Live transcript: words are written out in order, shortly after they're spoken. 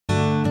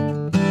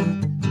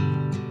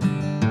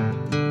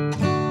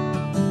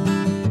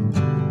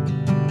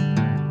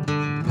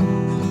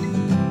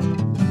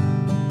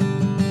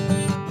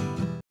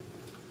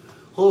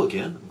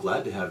again. I'm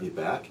glad to have you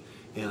back,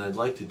 and I'd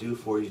like to do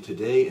for you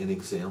today an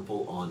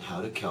example on how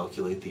to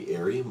calculate the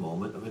area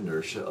moment of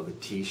inertia of a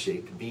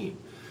T-shaped beam.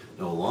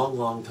 Now, a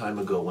long time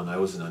ago when I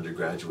was in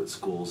undergraduate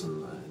schools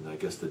and I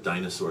guess the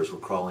dinosaurs were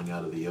crawling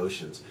out of the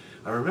oceans,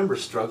 I remember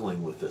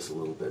struggling with this a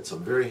little bit, so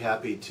I'm very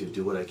happy to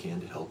do what I can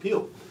to help you.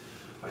 All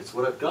right, so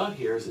what I've got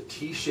here is a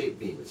T-shaped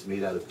beam. It's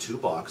made out of two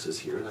boxes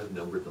here, and I've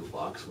numbered them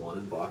box 1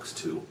 and box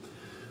 2.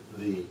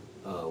 The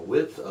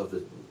width of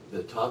the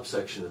top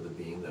section of the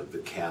beam, the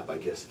cap, I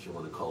guess if you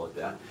want to call it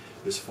that,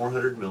 is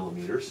 400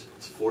 millimeters.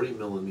 It's 40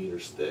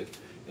 millimeters thick,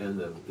 and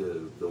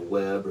the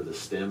web or the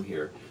stem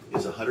here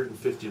is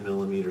 150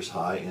 millimeters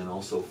high and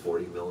also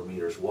 40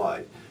 millimeters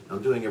wide. Now,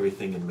 I'm doing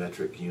everything in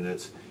metric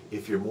units.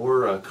 If you're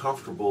more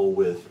comfortable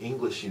with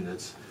English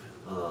units,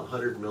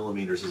 100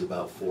 millimeters is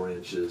about 4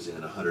 inches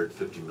and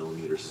 150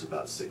 millimeters is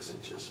about 6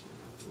 inches.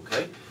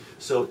 Okay?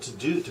 So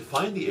to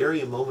find the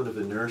area moment of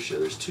inertia,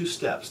 there's two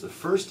steps. The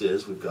first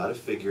is we've got to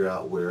figure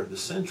out where the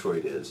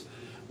centroid is.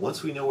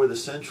 Once we know where the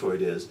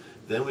centroid is,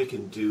 then we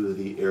can do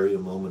the area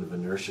moment of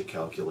inertia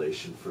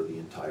calculation for the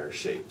entire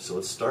shape. So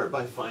let's start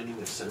by finding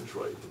a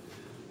centroid.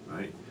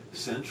 Right?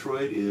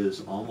 Centroid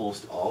is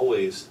almost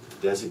always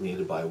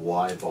designated by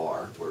Y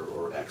bar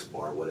or X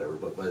bar, whatever,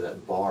 but by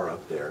that bar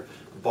up there,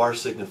 bar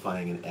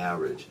signifying an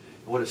average.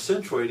 And what a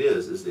centroid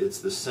is it's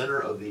the center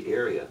of the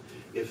area.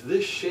 If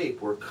this shape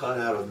were cut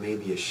out of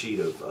maybe a sheet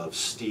of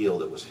steel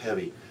that was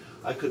heavy,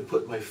 I could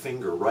put my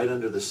finger right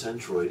under the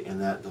centroid and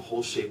the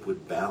whole shape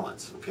would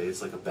balance. Okay,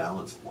 it's like a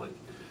balance point.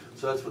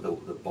 So that's what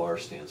the bar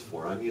stands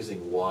for. I'm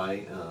using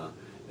Y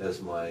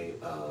as my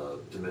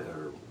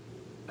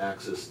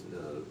axis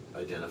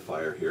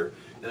identifier here,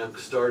 and I'm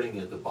starting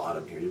at the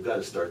bottom here. You've got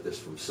to start this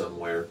from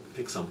somewhere.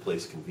 Pick some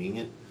place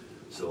convenient.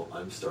 So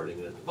I'm starting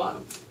it at the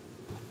bottom.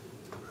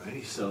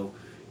 Alrighty, so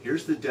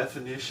here's the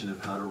definition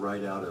of how to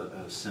write out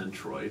a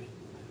centroid.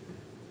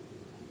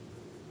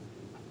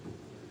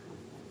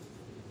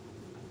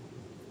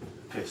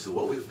 Okay, so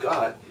what we've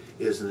got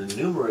is in the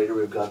numerator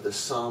we've got the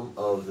sum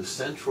of the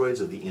centroids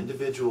of the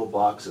individual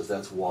boxes.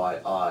 That's Yi.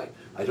 I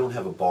don't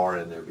have a bar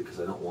in there because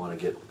I don't want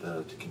to get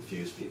to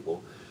confuse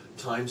people.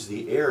 Times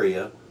the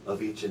area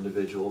of each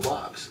individual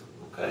box.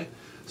 Okay,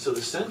 so the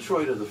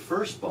centroid of the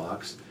first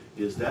box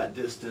is that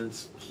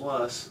distance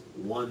plus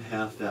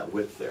 1/2 that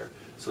width there.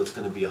 So it's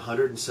going to be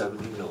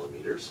 170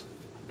 millimeters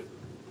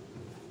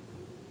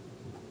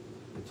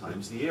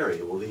times the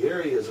area. Well, the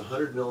area is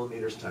 100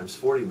 millimeters times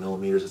 40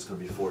 millimeters. It's going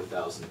to be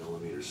 4,000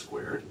 millimeters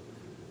squared.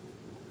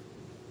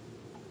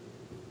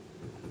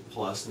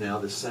 Plus now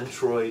the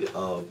centroid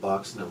of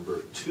box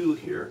number 2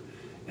 here,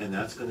 and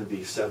that's going to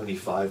be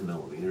 75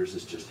 millimeters.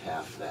 It's just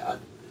half that.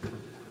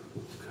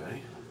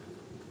 Okay.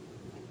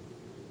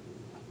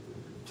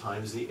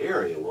 Times the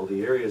area. Well,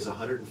 the area is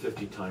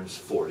 150 times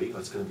 40.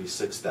 That's going to be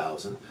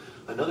 6,000.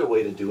 Another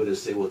way to do it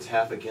is say, well, it's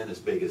half again as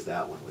big as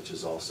that one, which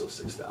is also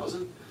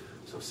 6,000.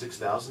 So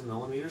 6,000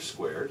 millimeters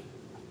squared.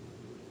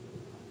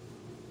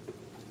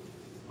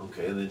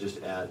 Okay, and then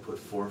just put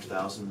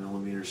 4,000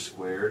 millimeters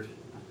squared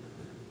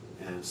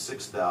and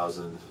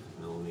 6,000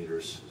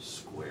 millimeters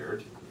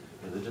squared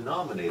in the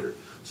denominator.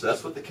 So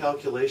that's what the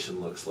calculation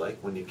looks like.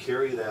 When you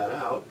carry that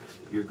out,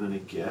 you're going to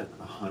get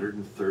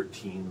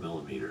 113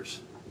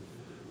 millimeters,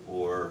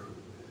 or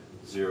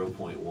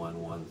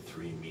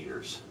 0.113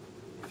 meters,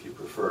 if you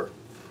prefer.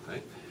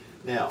 Okay?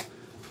 Now,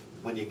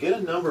 when you get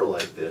a number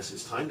like this,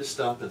 it's time to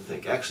stop and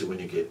think. Actually, when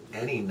you get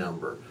any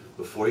number,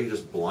 before you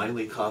just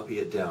blindly copy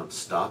it down,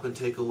 stop and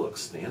take a look.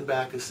 Stand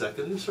back a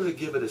second and sort of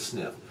give it a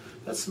sniff.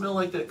 That smell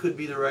like that could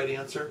be the right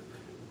answer?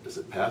 Does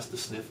it pass the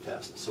sniff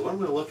test? So what I'm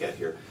going to look at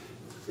here,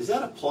 is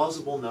that a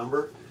plausible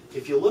number?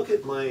 If you look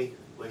at my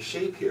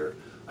shape here,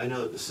 I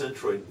know that the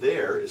centroid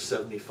there is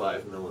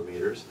 75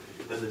 millimeters,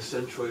 and the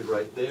centroid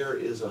right there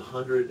is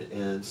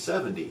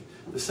 170.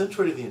 The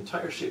centroid of the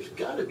entire shape's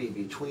got to be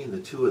between the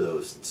two of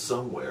those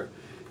somewhere,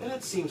 and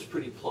it seems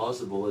pretty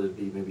plausible that it'd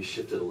be maybe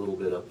shifted a little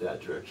bit up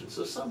that direction.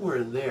 So somewhere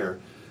in there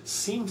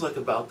seems like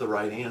about the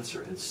right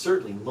answer, and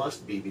certainly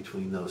must be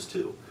between those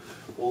two.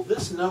 Well,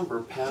 this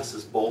number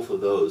passes both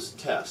of those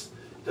tests.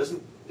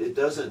 It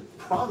doesn't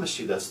promise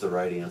you that's the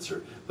right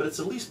answer, but it's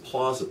at least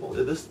plausible.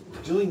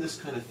 Doing this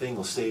kind of thing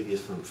will save you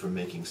from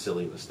making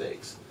silly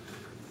mistakes.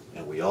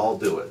 And we all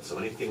do it, so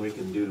anything we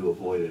can do to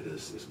avoid it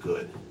is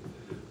good.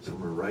 So I'm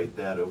going to write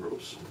that over.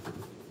 Oops,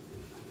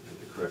 get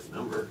the correct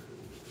number.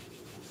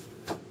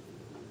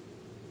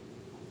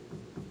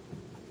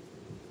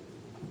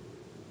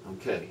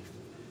 Okay,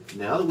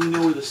 now that we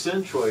know where the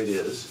centroid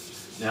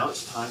is, now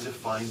it's time to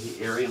find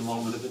the area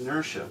moment of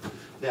inertia.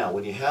 Now,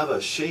 when you have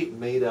a shape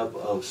made up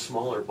of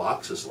smaller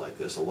boxes like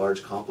this, a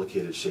large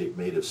complicated shape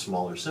made of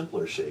smaller,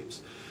 simpler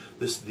shapes,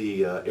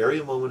 the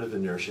area moment of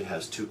inertia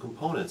has two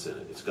components in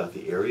it. It's got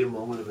the area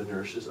moment of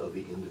inertia of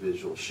the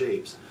individual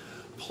shapes,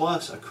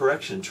 plus a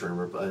correction term,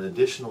 or an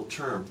additional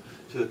term,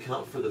 to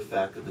account for the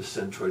fact that the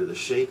centroid of the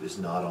shape is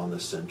not on the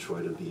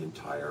centroid of the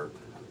entire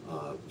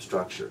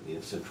structure, the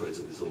centroids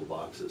of these little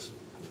boxes.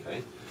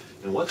 Okay?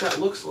 And what that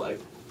looks like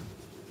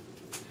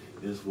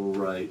is we'll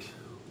write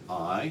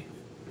I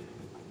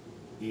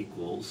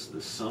equals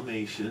the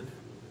summation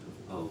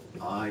of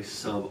I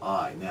sub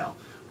I. Now,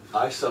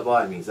 I sub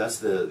I means that's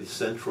the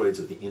centroids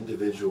of the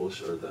individual,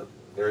 or the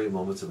area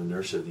moments of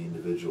inertia of the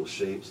individual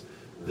shapes.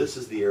 This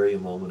is the area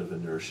moment of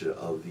inertia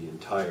of the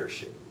entire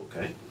shape,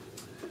 okay?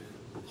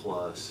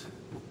 Plus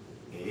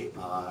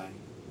AI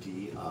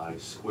di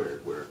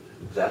squared, where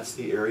that's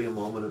the area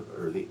moment of,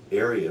 or the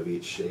area of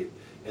each shape,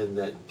 and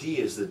that d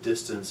is the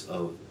distance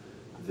of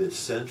the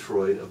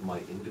centroid of my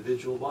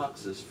individual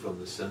boxes from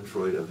the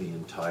centroid of the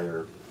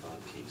entire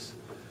piece.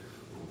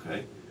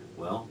 Okay,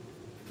 well,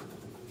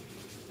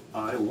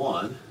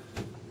 I1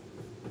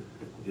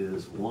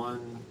 is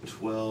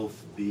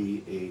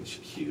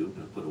 1/12bh cubed.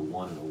 I'll put a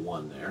 1 and a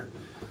 1 there.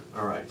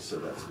 All right, so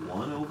that's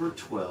 1 over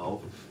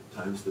 12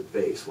 times the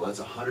base. Well, that's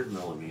 100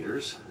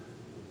 millimeters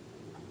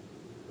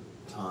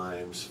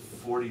times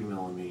 40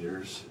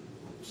 millimeters.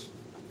 Oops.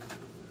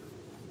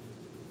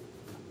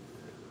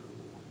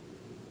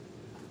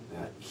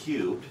 That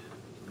cubed,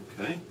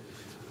 okay?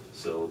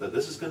 So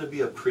this is going to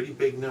be a pretty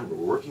big number.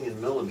 We're working in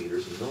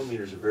millimeters, and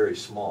millimeters are very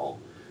small.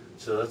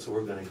 So that's what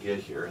we're going to get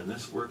here, and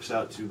this works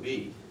out to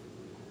be,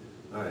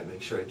 all right,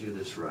 make sure I do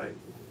this right,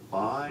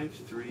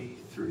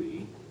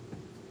 533,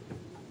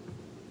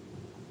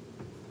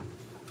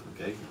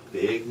 okay,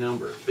 big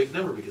number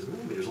because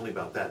millimeters only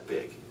about that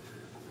big,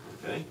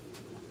 okay?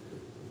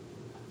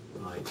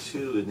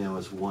 I2 now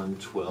is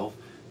 1/12,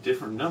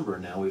 different number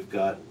now, we've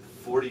got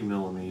 40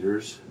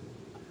 millimeters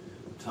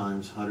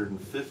times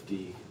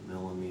 150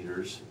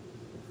 millimeters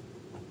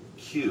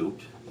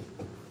cubed,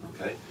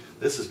 okay?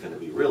 This is going to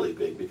be really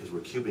big because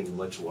we're cubing a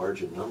much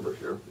larger number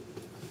here.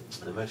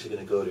 And I'm actually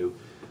going to go to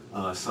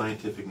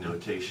scientific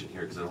notation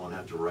here because I don't want to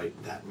have to write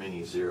that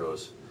many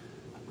zeros.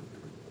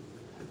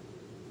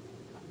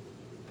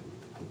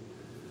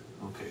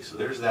 Okay, so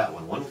there's that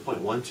one,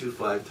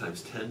 1.125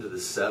 times 10 to the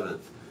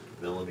 7th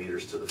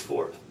millimeters to the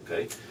 4th,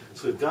 okay?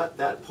 So we've got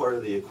that part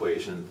of the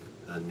equation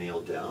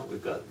nailed down.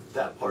 We've got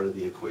that part of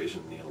the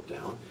equation nailed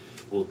down.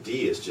 Well,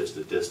 d is just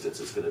a distance.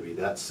 It's going to be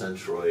that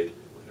centroid.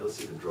 Let's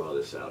even draw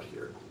this out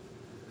here.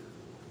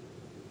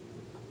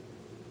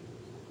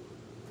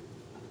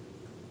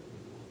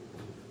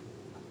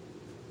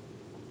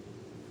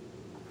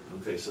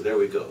 Okay, so there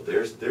we go.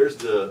 There's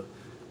the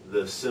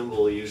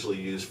symbol usually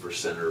used for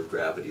center of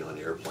gravity on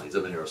airplanes.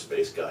 I'm an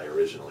aerospace guy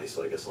originally,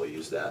 so I guess I'll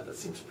use that. That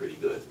seems pretty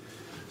good.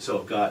 So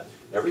I've got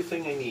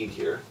everything I need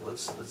here.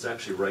 Let's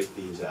actually write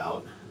these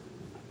out.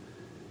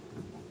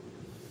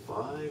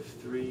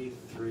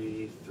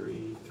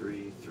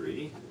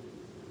 53333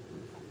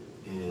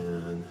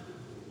 and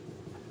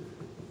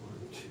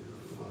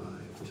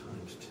 125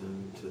 times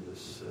 10 to the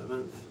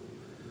 7th.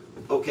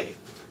 Okay,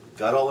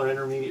 got all our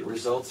intermediate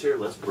results here.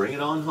 Let's bring it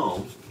on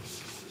home.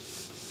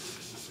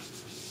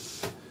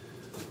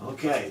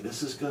 Okay,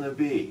 this is going to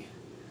be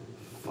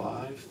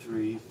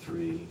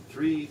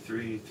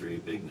 53333,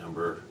 big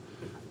number,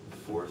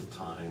 4th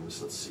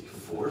times, let's see,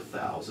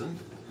 4,000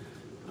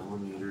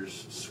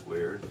 millimeters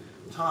squared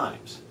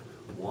times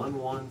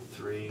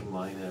 113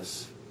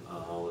 minus,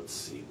 let's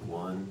see,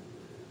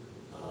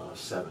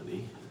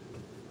 170.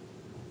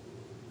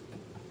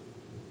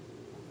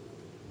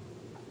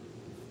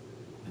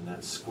 And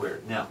that's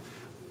squared. Now,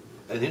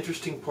 an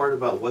interesting part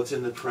about what's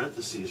in the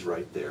parentheses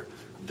right there,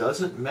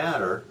 doesn't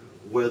matter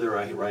whether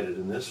I write it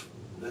in this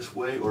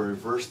way or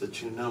reverse the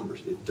two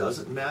numbers. It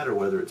doesn't matter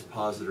whether it's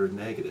positive or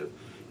negative.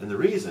 And the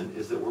reason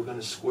is that we're going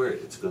to square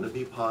it. It's going to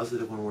be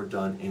positive when we're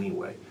done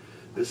anyway.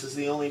 This is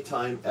the only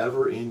time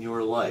ever in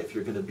your life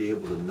you're going to be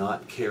able to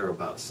not care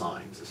about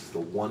signs. This is the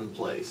one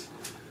place.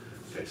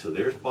 Okay, so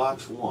there's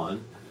box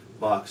 1.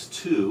 Box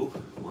 2,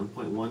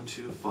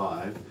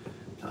 1.125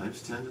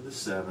 times 10 to the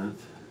 7th.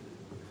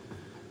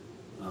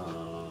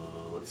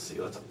 Let's see,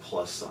 that's a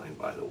plus sign,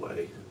 by the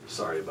way.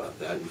 Sorry about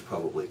that. You've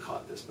probably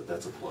caught this, but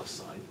that's a plus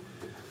sign.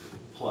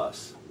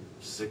 Plus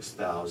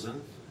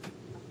 6,000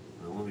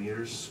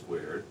 millimeters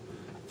squared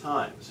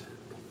times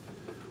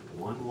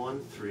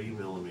 113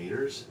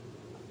 millimeters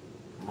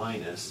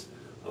minus,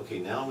 okay,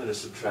 now I'm going to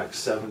subtract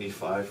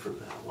 75 from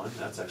that one.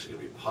 That's actually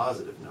going to be a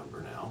positive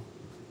number now.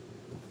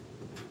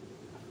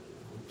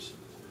 Oops.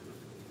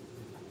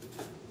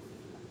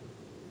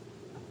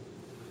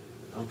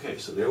 Okay,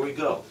 so there we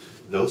go.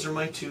 Those are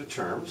my two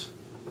terms.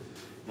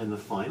 And the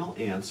final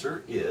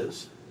answer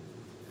is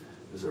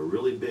a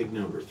really big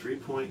number,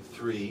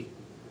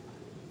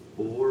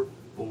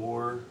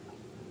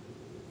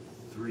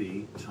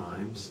 3.3443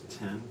 times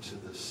 10 to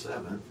the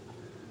 7th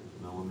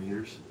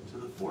millimeters to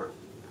the 4th.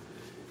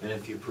 And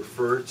if you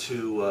prefer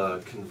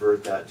to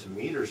convert that to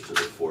meters to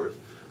the 4th,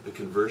 the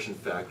conversion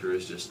factor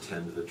is just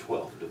 10 to the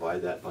 12th.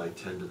 Divide that by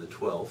 10 to the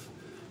 12th,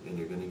 and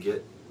you're going to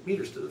get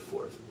meters to the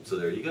 4th. So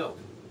there you go.